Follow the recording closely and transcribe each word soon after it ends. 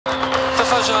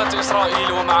واجهت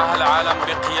إسرائيل ومعها العالم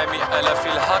بقيام آلاف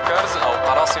الهاكرز أو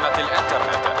قراصنة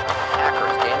الإنترنت.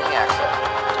 Hackers gaining access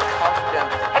to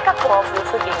confidential.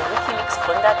 Hackervorwürfe gegen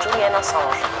Wikileaks-Gründer Julian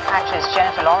Assange. Actress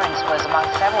Jennifer Lawrence was among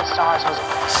several stars.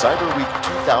 Cyber Week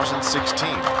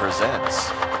 2016 presents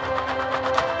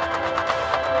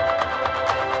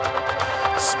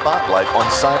Spotlight on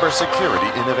Cybersecurity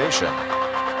Innovation.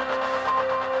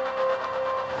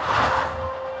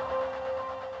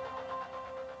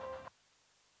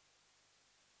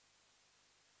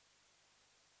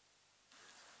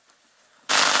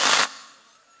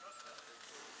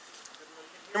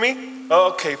 Me?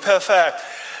 Okay, perfect.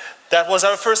 That was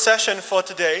our first session for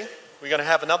today. We're going to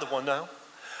have another one now.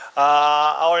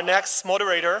 Our next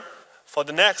moderator for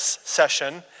the next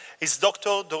session is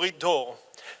Dr. Dorit.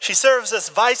 She serves as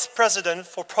Vice President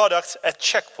for Products at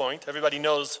Check Point. Everybody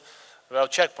knows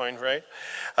about Check Point, right?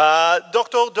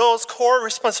 Dr. Dorit's core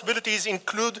responsibilities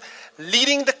include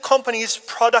leading the company's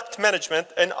product management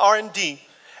and R&D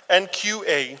and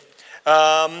QA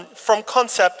from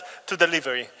concept to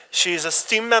delivery. She is a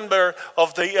STEAM member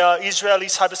of the Israeli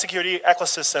cybersecurity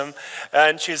ecosystem,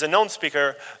 and she is a known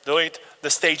speaker. Dorit, the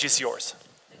stage is yours.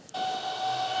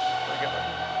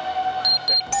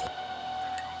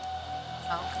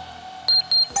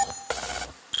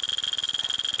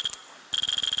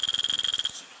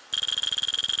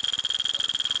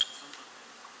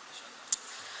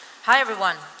 Hi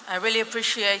everyone. I really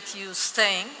appreciate you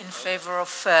staying in favor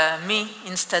of me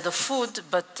instead of food,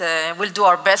 but we'll do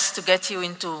our best to get you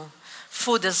into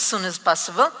food as soon as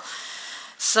possible.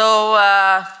 So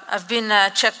I've been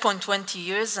at Check Point 20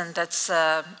 years, and that's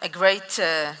a great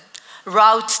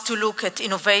route to look at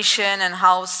innovation and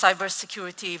how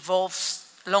cybersecurity evolves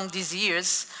along these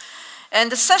years.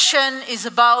 And the session is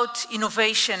about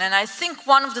innovation, and I think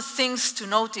one of the things to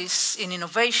notice in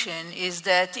innovation is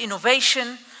that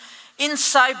innovation in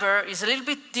cyber is a little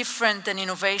bit different than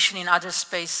innovation in other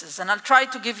spaces, and I'll try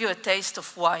to give you a taste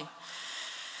of why.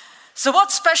 So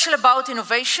what's special about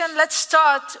innovation? Let's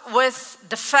start with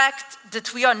the fact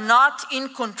that we are not in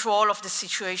control of the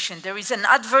situation. There is an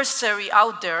adversary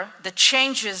out there that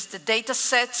changes the data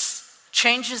sets,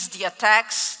 changes the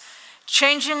attacks,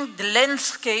 changing the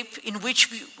landscape in which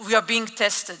we are being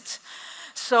tested.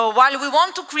 So while we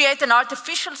want to create an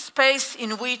artificial space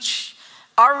in which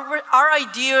our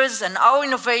ideas and our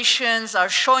innovations are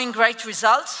showing great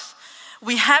results,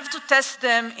 we have to test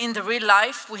them in the real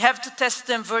life. We have to test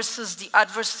them versus the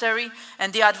adversary,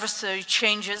 and the adversary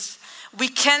changes. We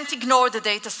can't ignore the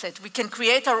data set. We can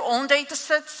create our own data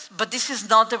sets, but this is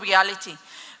not the reality.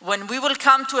 When we will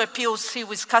come to a POC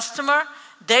with customer,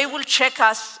 they will check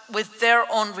us with their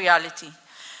own reality.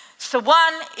 So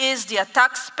one is the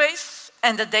attack space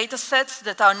and the data sets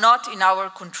that are not in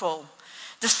our control.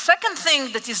 The second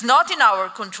thing that is not in our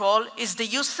control is the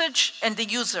usage and the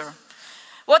user.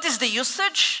 What is the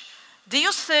usage? The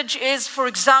usage is, for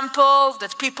example,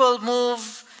 that people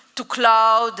move to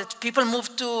cloud, that people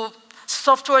move to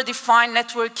software-defined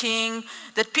networking,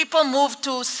 that people move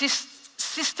to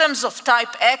systems of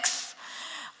type X.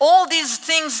 All these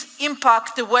things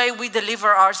impact the way we deliver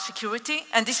our security,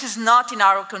 and this is not in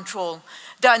our control.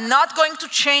 They are not going to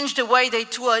change the way they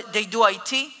do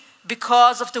IT,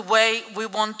 because of the way we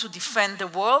want to defend the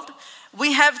world.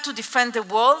 We have to defend the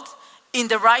world in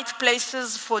the right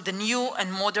places for the new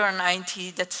and modern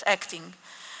IT that's acting.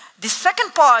 The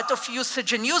second part of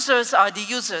usage and users are the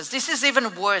users. This is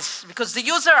even worse, because the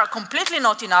users are completely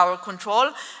not in our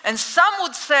control, and some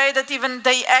would say that even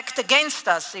they act against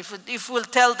us. If we'll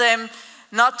tell them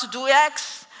not to do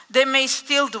X, they may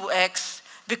still do X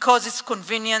because it's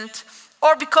convenient,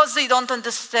 or because they don't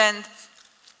understand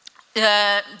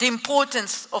the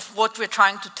importance of what we're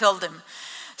trying to tell them.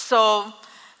 So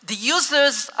the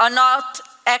users are not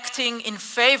acting in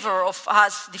favor of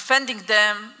us defending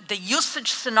them. The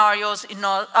usage scenarios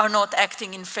are not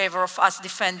acting in favor of us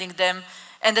defending them.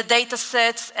 And the data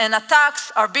sets and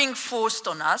attacks are being forced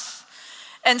on us.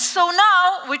 And so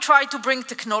now we try to bring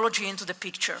technology into the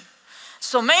picture.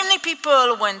 So many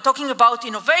people, when talking about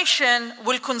innovation,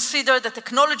 will consider the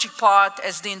technology part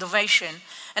as the innovation.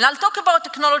 And I'll talk about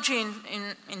technology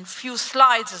in a few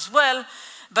slides as well,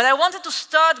 but I wanted to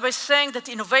start by saying that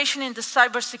innovation in the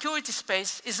cybersecurity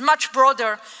space is much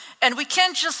broader, and we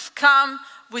can't just come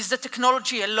with the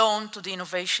technology alone to the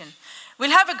innovation.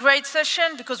 We'll have a great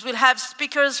session because we'll have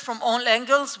speakers from all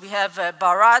angles. We have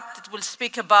Barat that will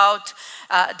speak about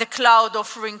the cloud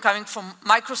offering coming from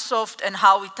Microsoft and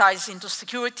how it ties into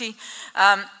security.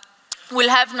 We'll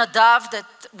have Nadav that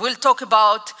will talk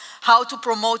about how to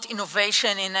promote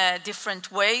innovation in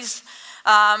different ways.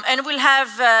 And we'll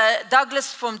have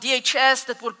Douglas from DHS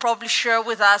that will probably share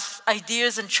with us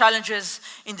ideas and challenges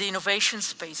in the innovation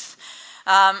space.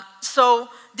 So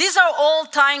these are all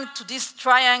tying to this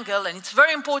triangle, and it's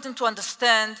very important to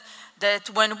understand that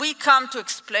when we come to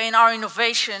explain our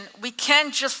innovation, we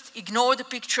can't just ignore the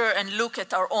picture and look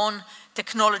at our own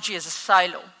technology as a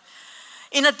silo.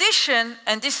 In addition,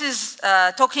 and this is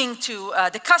talking to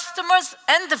the customers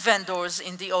and the vendors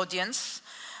in the audience,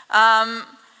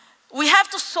 we have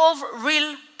to solve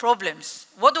real problems.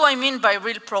 What do I mean by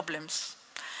real problems?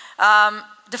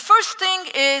 The first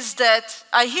thing is that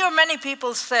I hear many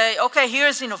people say, okay,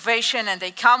 here's innovation, and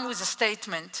they come with a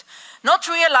statement, not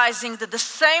realizing that the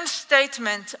same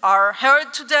statement are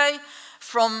heard today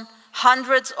from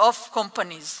hundreds of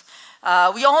companies.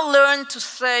 We all learn to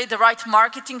say the right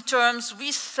marketing terms.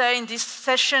 We say in this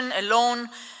session alone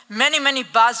many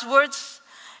buzzwords.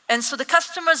 And so the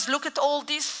customers look at all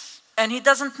this and he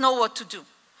doesn't know what to do.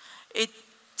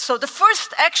 So the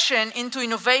first action into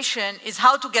innovation is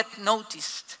how to get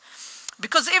noticed.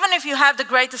 Because even if you have the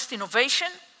greatest innovation,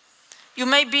 you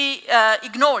may be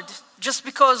ignored just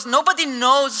because nobody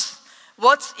knows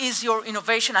what is your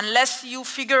innovation unless you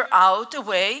figure out a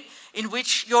way in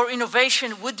which your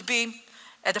innovation would be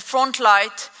at the front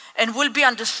light and will be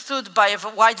understood by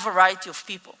a wide variety of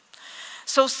people.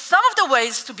 So some of the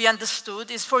ways to be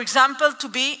understood is, for example, to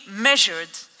be measured.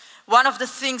 One of the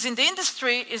things in the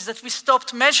industry is that we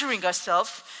stopped measuring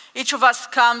ourselves. Each of us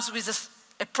comes with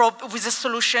a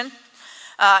solution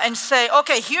and say,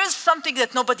 okay, here's something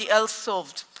that nobody else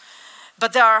solved.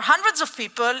 But there are hundreds of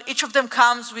people, each of them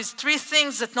comes with 3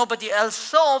 things that nobody else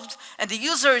solved, and the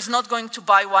user is not going to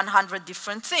buy 100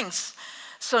 different things.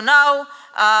 So now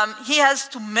he has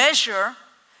to measure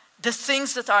the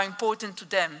things that are important to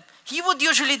them. He would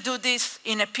usually do this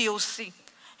in a POC.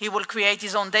 He will create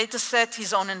his own data set,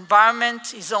 his own environment,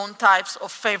 his own types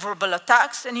of favorable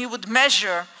attacks, and he would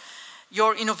measure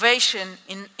your innovation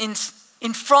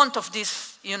in front of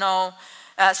this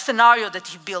scenario that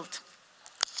he built.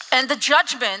 And the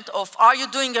judgment of are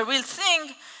you doing a real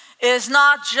thing is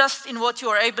not just in what you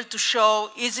are able to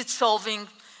show, is it solving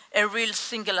a real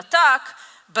single attack,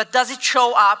 but does it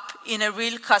show up in a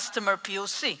real customer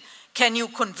POC? Can you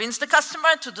convince the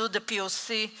customer to do the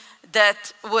POC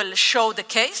that will show the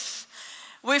case?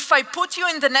 If I put you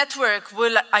in the network,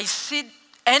 will I see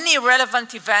any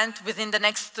relevant event within the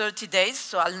next 30 days,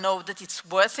 so I'll know that it's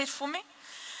worth it for me?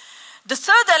 The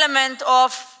third element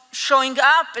of showing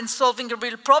up and solving a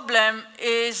real problem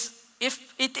is,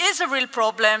 if it is a real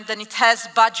problem, then it has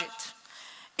budget.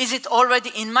 Is it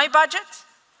already in my budget?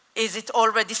 Is it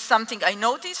already something I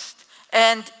noticed?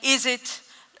 And is it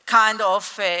kind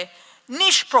of a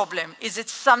niche problem? Is it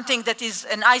something that is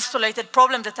an isolated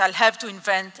problem that I'll have to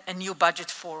invent a new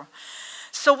budget for?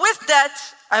 So with that,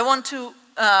 I want to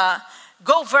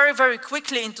go very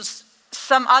quickly into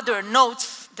some other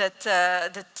notes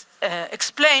that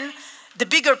explain the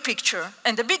bigger picture.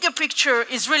 And the bigger picture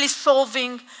is really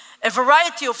solving a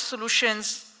variety of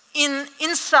solutions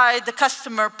inside the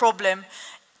customer problem,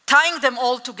 tying them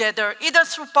all together, either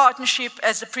through partnership,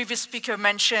 as the previous speaker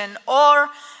mentioned, or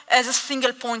as a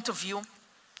single point of view.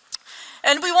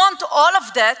 And we want all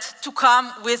of that to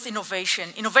come with innovation.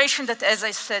 Innovation that, as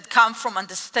I said, comes from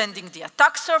understanding the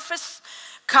attack surface,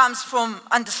 comes from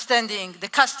understanding the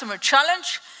customer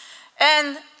challenge,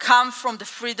 and come from the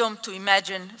freedom to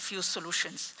imagine a few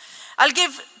solutions. I'll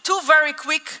give 2 very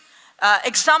quick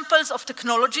examples of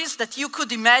technologies that you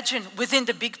could imagine within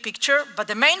the big picture, but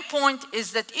the main point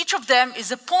is that each of them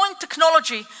is a point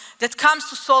technology that comes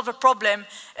to solve a problem,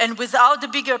 and without the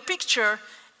bigger picture,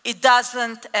 it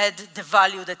doesn't add the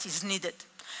value that is needed.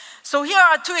 So here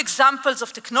are 2 examples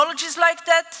of technologies like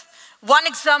that. One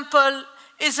example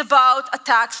is about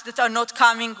attacks that are not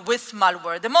coming with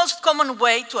malware. The most common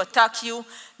way to attack you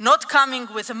not coming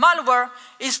with a malware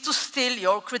is to steal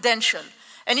your credential.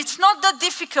 And it's not that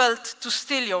difficult to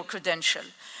steal your credential.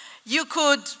 You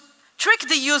could trick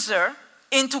the user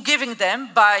into giving them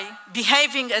by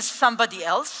behaving as somebody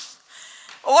else,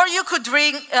 or you could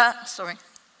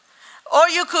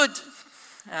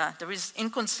there is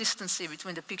inconsistency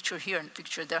between the picture here and the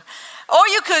picture there. Or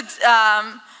you could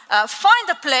find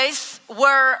a place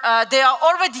where they are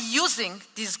already using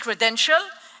this credential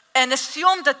and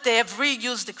assume that they have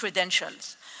reused the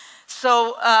credentials.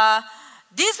 So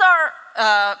these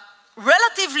are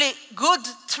relatively good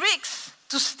tricks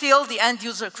to steal the end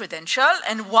user credential.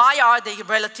 And why are they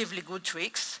relatively good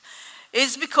tricks?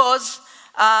 Is because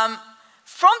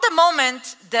from the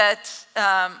moment that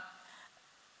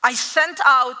I sent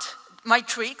out my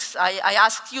tricks, I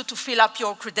asked you to fill up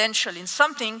your credential in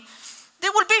something,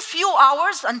 there will be a few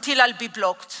hours until I'll be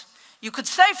blocked. You could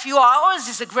say a few hours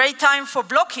is a great time for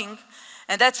blocking,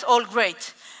 and that's all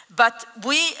great. But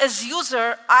we as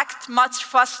users act much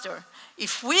faster.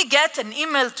 If we get an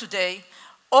email today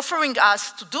offering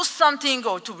us to do something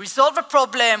or to resolve a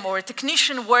problem or a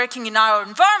technician working in our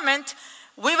environment,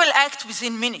 we will act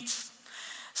within minutes.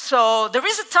 So there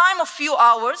is a time of few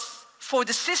hours for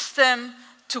the system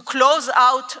to close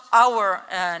out our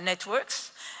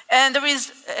networks. And there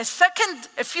is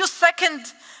a few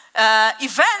second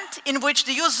event in which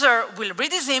the user will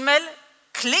read his email,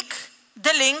 click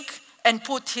the link, and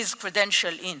put his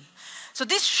credential in. So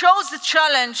this shows the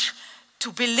challenge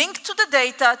to be linked to the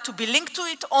data, to be linked to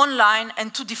it online,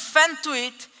 and to defend to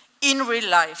it in real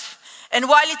life. And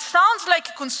while it sounds like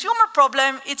a consumer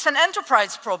problem, it's an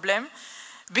enterprise problem,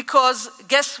 because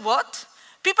guess what?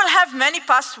 People have many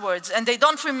passwords, and they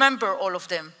don't remember all of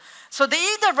them. So they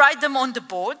either write them on the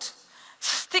board,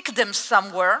 stick them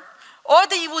somewhere, or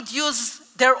they would use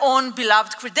their own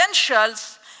beloved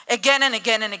credentials again and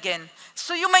again and again.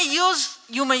 So you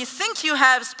may think you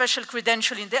have special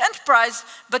credential in the enterprise,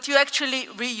 but you actually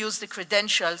reuse the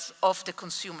credentials of the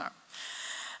consumer.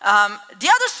 The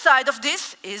other side of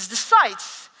this is the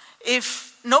sites.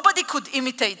 If nobody could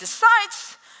imitate the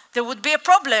sites, there would be a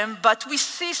problem, but we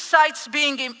see sites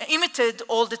being imitated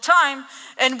all the time,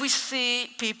 and we see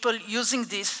people using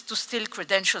this to steal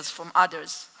credentials from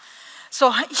others. So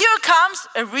here comes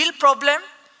a real problem.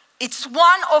 It's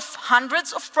one of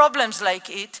hundreds of problems like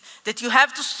it that you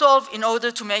have to solve in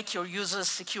order to make your users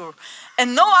secure.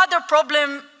 And no other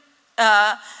problem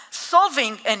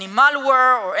solving any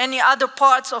malware or any other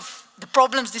parts of the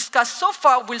problems discussed so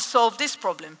far will solve this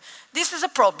problem. This is a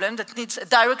problem that needs a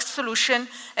direct solution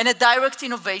and a direct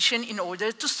innovation in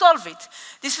order to solve it.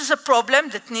 This is a problem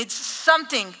that needs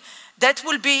something that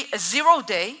will be a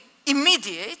 0-day,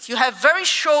 immediate. You have very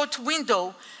short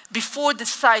window before the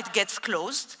site gets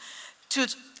closed to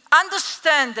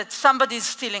understand that somebody is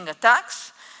stealing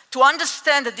attacks, to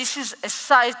understand that this is a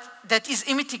site that is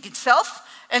imitating itself,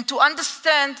 and to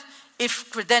understand if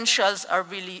credentials are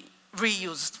really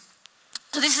reused.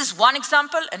 So this is one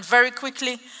example, and very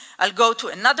quickly I'll go to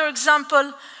another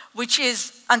example, which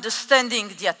is understanding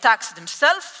the attacks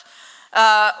themselves.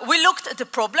 We looked at the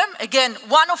problem, again,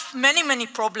 one of many, many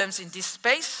problems in this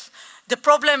space. The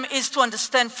problem is to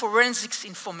understand forensics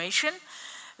information.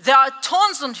 There are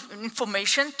tons of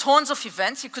information, tons of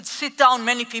events. You could sit down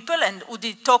many people, and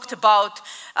Udi talked about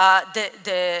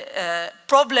the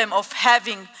problem of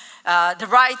having the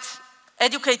right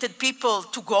educated people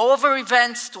to go over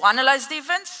events, to analyze the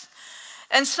events.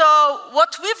 And so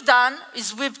what we've done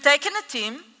is we've taken a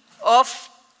team of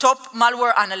top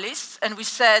malware analysts, and we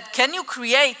said, can you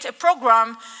create a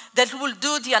program that will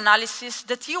do the analysis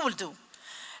that you will do?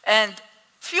 And a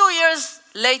few years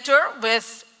later,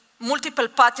 with multiple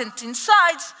patents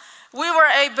inside, we were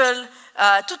able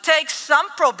to take some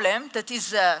problem that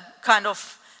is kind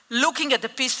of looking at the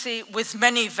PC with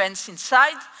many events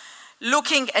inside,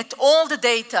 looking at all the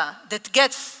data that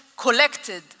gets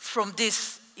collected from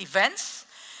these events,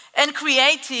 and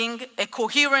creating a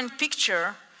coherent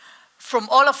picture from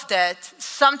all of that,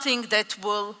 something that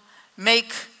will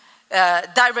make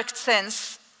direct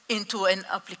sense into an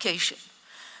application.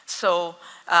 So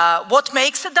what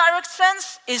makes a direct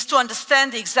sense is to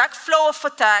understand the exact flow of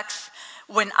attacks.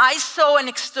 When I saw an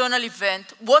external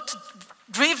event, what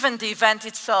driven the event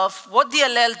itself, what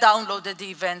DLL downloaded the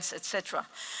events, etc.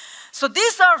 So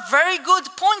these are very good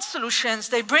point solutions.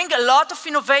 They bring a lot of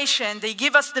innovation. They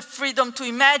give us the freedom to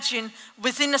imagine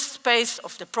within a space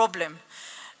of the problem.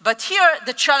 But here,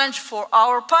 the challenge for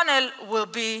our panel will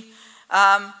be,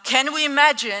 can we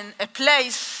imagine a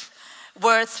place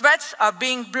where threats are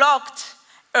being blocked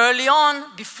early on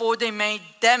before they made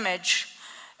damage?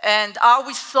 And are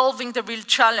we solving the real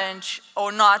challenge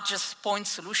or not just point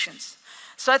solutions?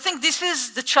 So I think this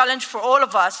is the challenge for all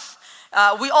of us.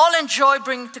 We all enjoy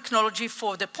bringing technology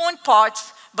for the point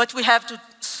parts, but we have to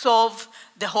solve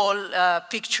the whole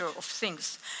picture of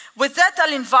things. With that,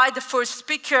 I'll invite the first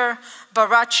speaker,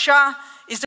 Bharat Shah,